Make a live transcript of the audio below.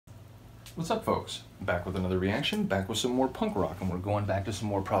What's up, folks? Back with another reaction, back with some more punk rock, and we're going back to some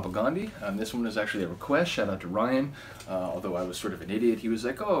more Propagandhi. This one is actually a request. Shout out to Ryan. Although I was sort of an idiot, he was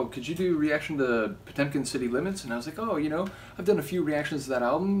like, "Oh, could you do a reaction to Potemkin City Limits?" And I was like, "Oh, you know, I've done a few reactions to that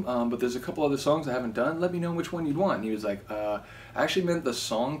album, but there's a couple other songs I haven't done. Let me know which one you'd want." And he was like, "I actually meant the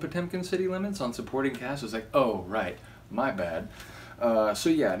song Potemkin City Limits on supporting cast." I was like, "Oh, right, my bad." So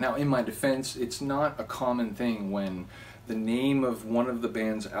yeah, now in my defense, it's not a common thing when the name of one of the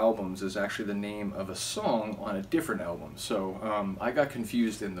band's albums is actually the name of a song on a different album. So I got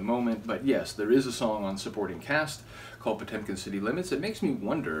confused in the moment, but yes, there is a song on supporting cast called Potemkin City Limits. It makes me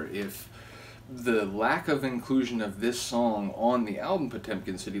wonder if the lack of inclusion of this song on the album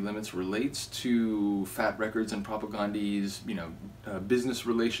Potemkin City Limits relates to Fat Records and Propagandhi's, business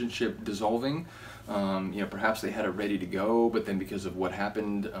relationship dissolving. Perhaps they had it ready to go, but then because of what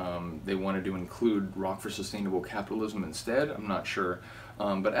happened, they wanted to include Rock for Sustainable Capitalism instead. I'm not sure.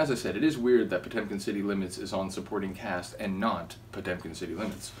 But as I said, it is weird that Potemkin City Limits is on supporting cast and not Potemkin City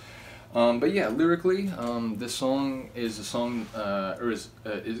Limits. But yeah, lyrically, this song is a song,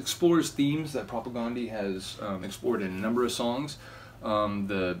 it explores themes that Propagandhi has explored in a number of songs.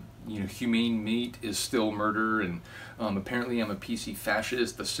 Humane meat is still murder, and apparently I'm a PC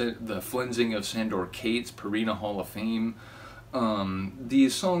fascist, the flensing of Sandor Kate's Purina Hall of Fame.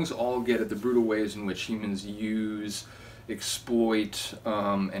 These songs all get at the brutal ways in which humans use, exploit,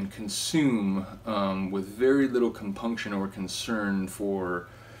 and consume with very little compunction or concern for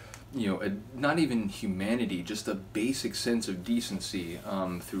not even humanity, just a basic sense of decency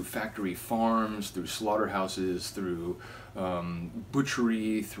through factory farms, through slaughterhouses, through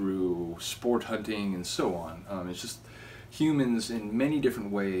butchery, through sport hunting, and so on. It's just humans in many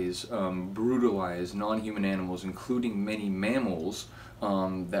different ways brutalize non-human animals, including many mammals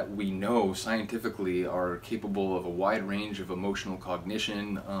that we know scientifically are capable of a wide range of emotional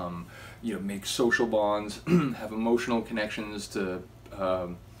cognition, make social bonds, have emotional connections to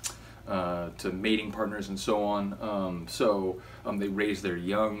mating partners and so on. They raise their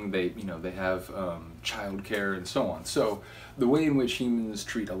young, they have child care and so on. So the way in which humans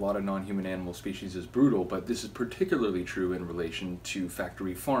treat a lot of non-human animal species is brutal, but this is particularly true in relation to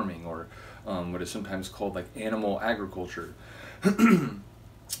factory farming, or what is sometimes called like animal agriculture.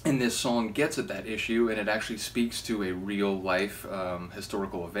 And this song gets at that issue, and it actually speaks to a real-life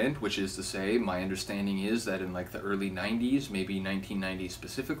historical event, which is to say, my understanding is that in like the early 90s, maybe 1990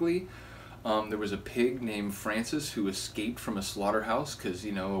 specifically, there was a pig named Francis who escaped from a slaughterhouse because,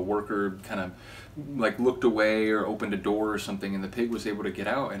 a worker kind of like looked away or opened a door or something, and the pig was able to get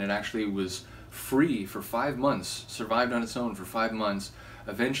out, and it actually was free for 5 months, survived on its own for 5 months.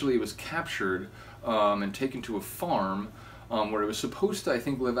 Eventually it was captured and taken to a farm where it was supposed to, I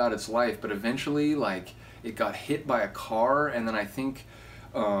think, live out its life, but eventually, like, it got hit by a car, and then I think,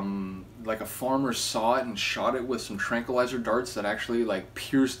 like, a farmer saw it and shot it with some tranquilizer darts that actually, like,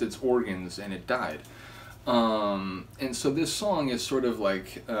 pierced its organs, and it died. And so this song is sort of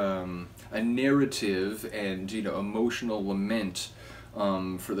like a narrative and, emotional lament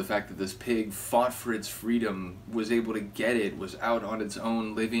for the fact that this pig fought for its freedom, was able to get it, was out on its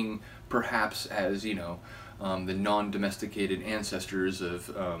own, living perhaps as, the non-domesticated ancestors of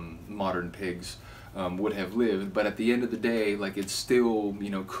modern pigs would have lived, but at the end of the day, like, it still,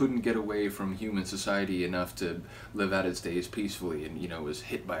 couldn't get away from human society enough to live out its days peacefully, and, was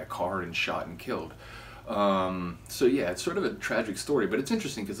hit by a car and shot and killed. So yeah, it's sort of a tragic story, but it's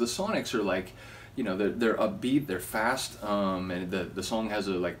interesting because the sonics are like, they're upbeat, they're fast, and the song has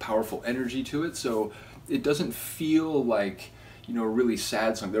a like powerful energy to it, so it doesn't feel like a really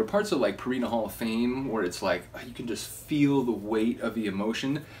sad song. There are parts of like Purina Hall of Fame where it's like you can just feel the weight of the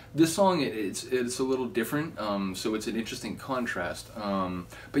emotion. This song, it's a little different, so it's an interesting contrast.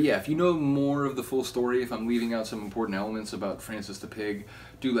 But yeah, if you know more of the full story, if I'm leaving out some important elements about Francis the Pig,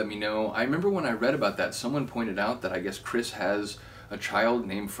 do let me know. I remember when I read about that, someone pointed out that I guess Chris has a child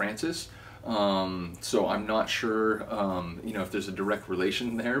named Francis. So I'm not sure, if there's a direct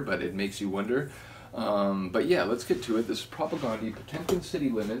relation there, but it makes you wonder. But yeah, let's get to it. This is Propagandhi, Potemkin City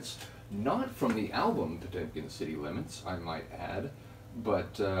Limits, not from the album Potemkin City Limits, I might add,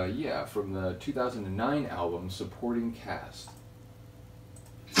 but yeah, from the 2009 album Supporting Cast.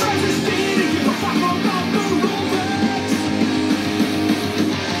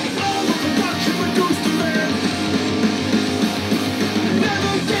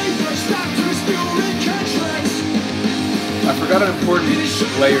 I forgot an important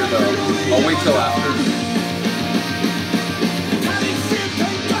layer though. I'll wait till after.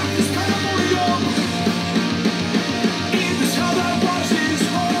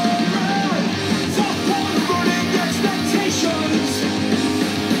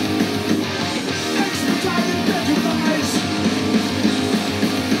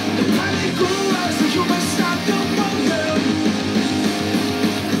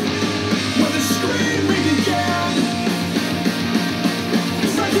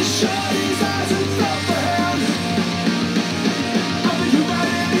 shut his eyes and felt the hand of the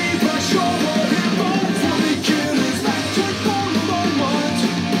humanity brush over him. Bones will be killers, magic for the moment.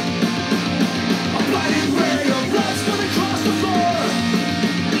 A blinding ray of light's gonna cross the floor.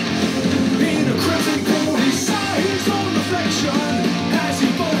 In a crimson pool, he saw his own reflection as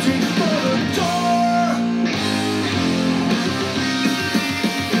he bolted for the door.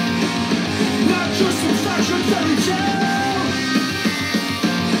 Not just some fashion fairy tale.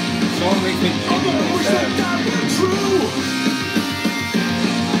 Song makes me genuinely sad.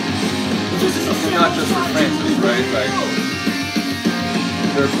 Not just for Francis, right? Like,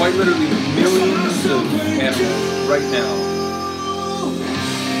 there are quite literally millions of animals right now.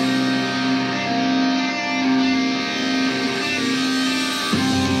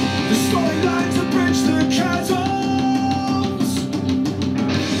 The storylines that bridge the chasms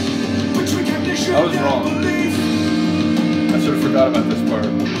between cognition I was wrong. and belief. I sort of forgot about this part.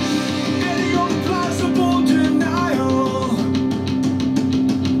 Any unplausible denial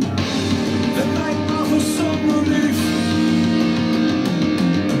that might offer some relief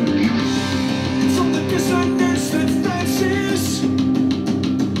from the dissonance that Francis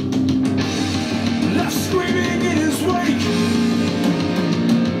left screaming in his wake.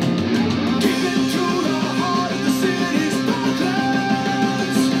 Deep into the heart of the city's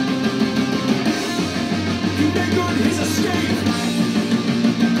parklands, he made good his escape.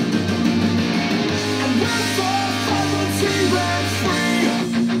 And when for 5 months he ran free,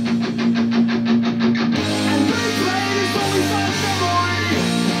 and replayed his only fond memory,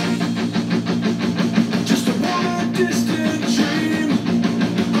 just a warm and distant dream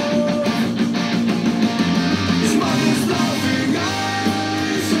of his mother's loving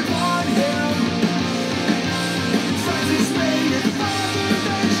eyes upon him. Francis made it farther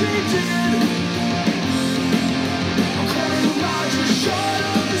than she did. A quarter mile just short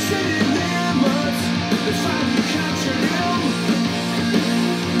of the city limits, they finally captured him.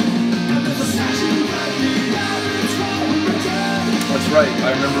 And there's a statue at the arbitrary dead. That's right. I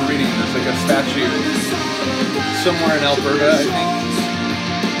remember reading there's like a statue somewhere in Alberta, I think.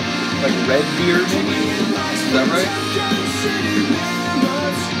 Like Red Deer, maybe? Is that right?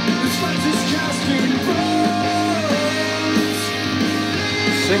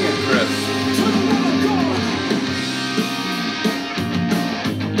 Sing it, Chris.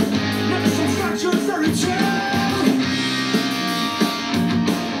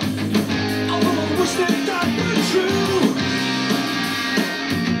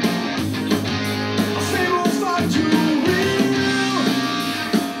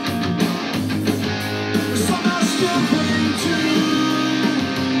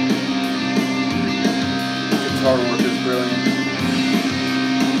 Guitar work is brilliant.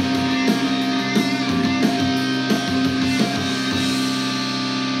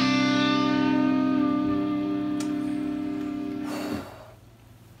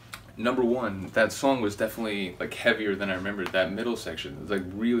 Number one, that song was definitely like heavier than I remembered. That middle section was like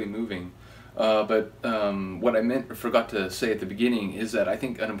really moving. But what I forgot to say at the beginning is that I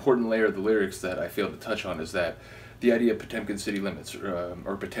think an important layer of the lyrics that I failed to touch on is that the idea of Potemkin city limits,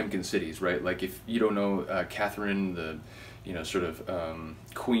 or Potemkin cities, right? Like if you don't know, Catherine, the sort of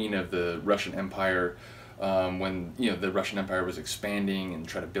queen of the Russian Empire, when the Russian Empire was expanding and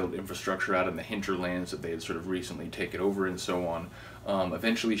trying to build infrastructure out in the hinterlands that they had sort of recently taken over and so on.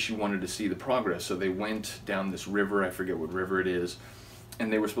 Eventually she wanted to see the progress, so they went down this river, I forget what river it is,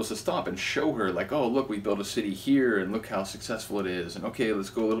 and they were supposed to stop and show her, like, oh look, we built a city here and look how successful it is, and okay, let's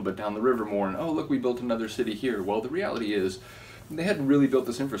go a little bit down the river more, and oh look, we built another city here. Well, the reality is they hadn't really built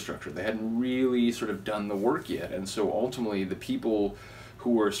this infrastructure, they hadn't really sort of done the work yet, and so ultimately the people who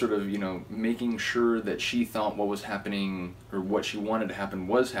were sort of making sure that she thought what was happening or what she wanted to happen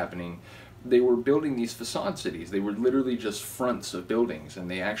was happening, they were building these facade cities. They were literally just fronts of buildings, and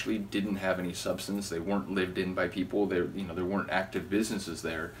they actually didn't have any substance. They weren't lived in by people. There weren't active businesses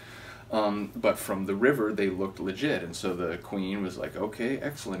there. But from the river, they looked legit, and so the queen was like, okay,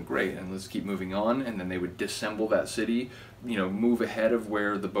 excellent, great, and let's keep moving on. And then they would disassemble that city, move ahead of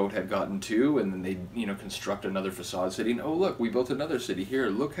where the boat had gotten to, and then they'd construct another facade city. And oh look, we built another city here.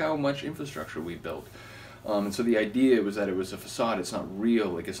 Look how much infrastructure we built. And so the idea was that it was a facade. It's not real.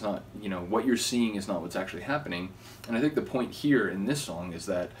 Like, it's not, what you're seeing is not what's actually happening. And I think the point here in this song is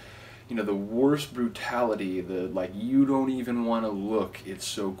that, the worst brutality, you don't even want to look. It's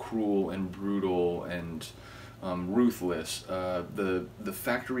so cruel and brutal and ruthless. The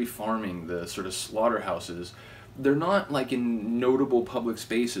factory farming, the sort of slaughterhouses, they're not like in notable public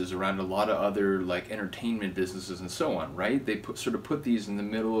spaces around a lot of other like entertainment businesses and so on, right? They sort of put these in the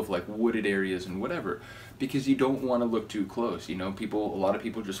middle of like wooded areas and whatever, because you don't want to look too close. You know, a lot of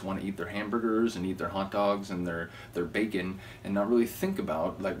people just want to eat their hamburgers and eat their hot dogs and their bacon and not really think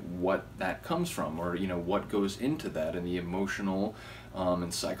about like what that comes from, or you know, what goes into that, and the emotional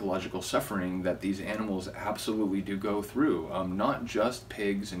and psychological suffering that these animals absolutely do go through. Not just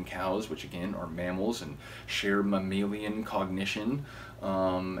pigs and cows, which again are mammals and share mammalian cognition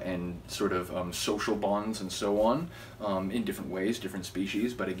and sort of social bonds and so on in different ways, different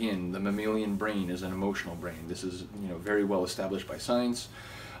species. But again, the mammalian brain is an emotional brain. This is, you know, very well established by science.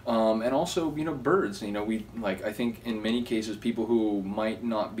 And also, you know, birds, you know, I think in many cases people who might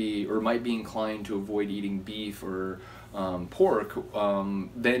not be, or might be inclined to avoid eating beef or pork,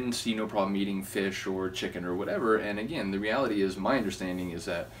 then see no problem eating fish or chicken or whatever. And again, the reality is, my understanding is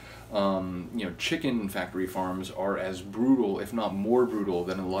that you know, chicken factory farms are as brutal, if not more brutal,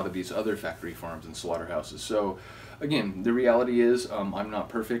 than a lot of these other factory farms and slaughterhouses. So again, the reality is, I'm not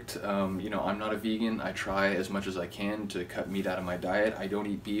perfect. You know, I'm not a vegan. I try as much as I can to cut meat out of my diet. I don't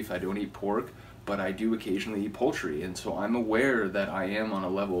eat beef, I don't eat pork, but I do occasionally eat poultry, and so I'm aware that I am on a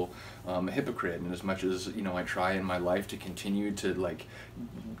level a hypocrite. And as much as, you know, I try in my life to continue to like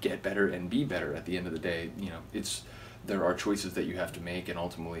get better and be better, at the end of the day, you know, there are choices that you have to make, and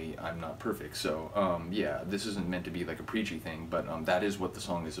ultimately I'm not perfect. So yeah, this isn't meant to be like a preachy thing, but that is what the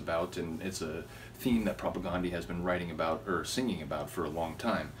song is about, and it's a theme that Propagandhi has been writing about, or singing about, for a long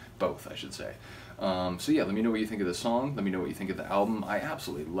time. Both, I should say. So yeah, let me know what you think of the song, let me know what you think of the album. I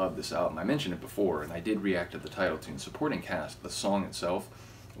absolutely love this album. I mentioned it before, and I did react to the title tune. Supporting cast, the song itself,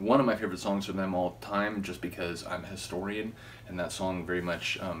 one of my favorite songs from them all time, just because I'm a historian, and that song very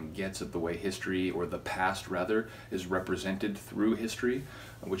much gets at the way history, or the past rather, is represented through history,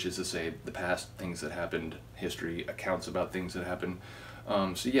 which is to say, the past, things that happened, history, accounts about things that happened.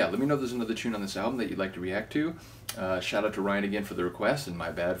 So yeah, let me know if there's another tune on this album that you'd like to react to. Shout out to Ryan again for the request, and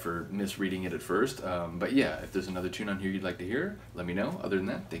my bad for misreading it at first. But yeah, if there's another tune on here you'd like to hear, let me know. Other than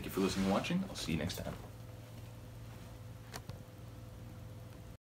that, thank you for listening and watching. I'll see you next time.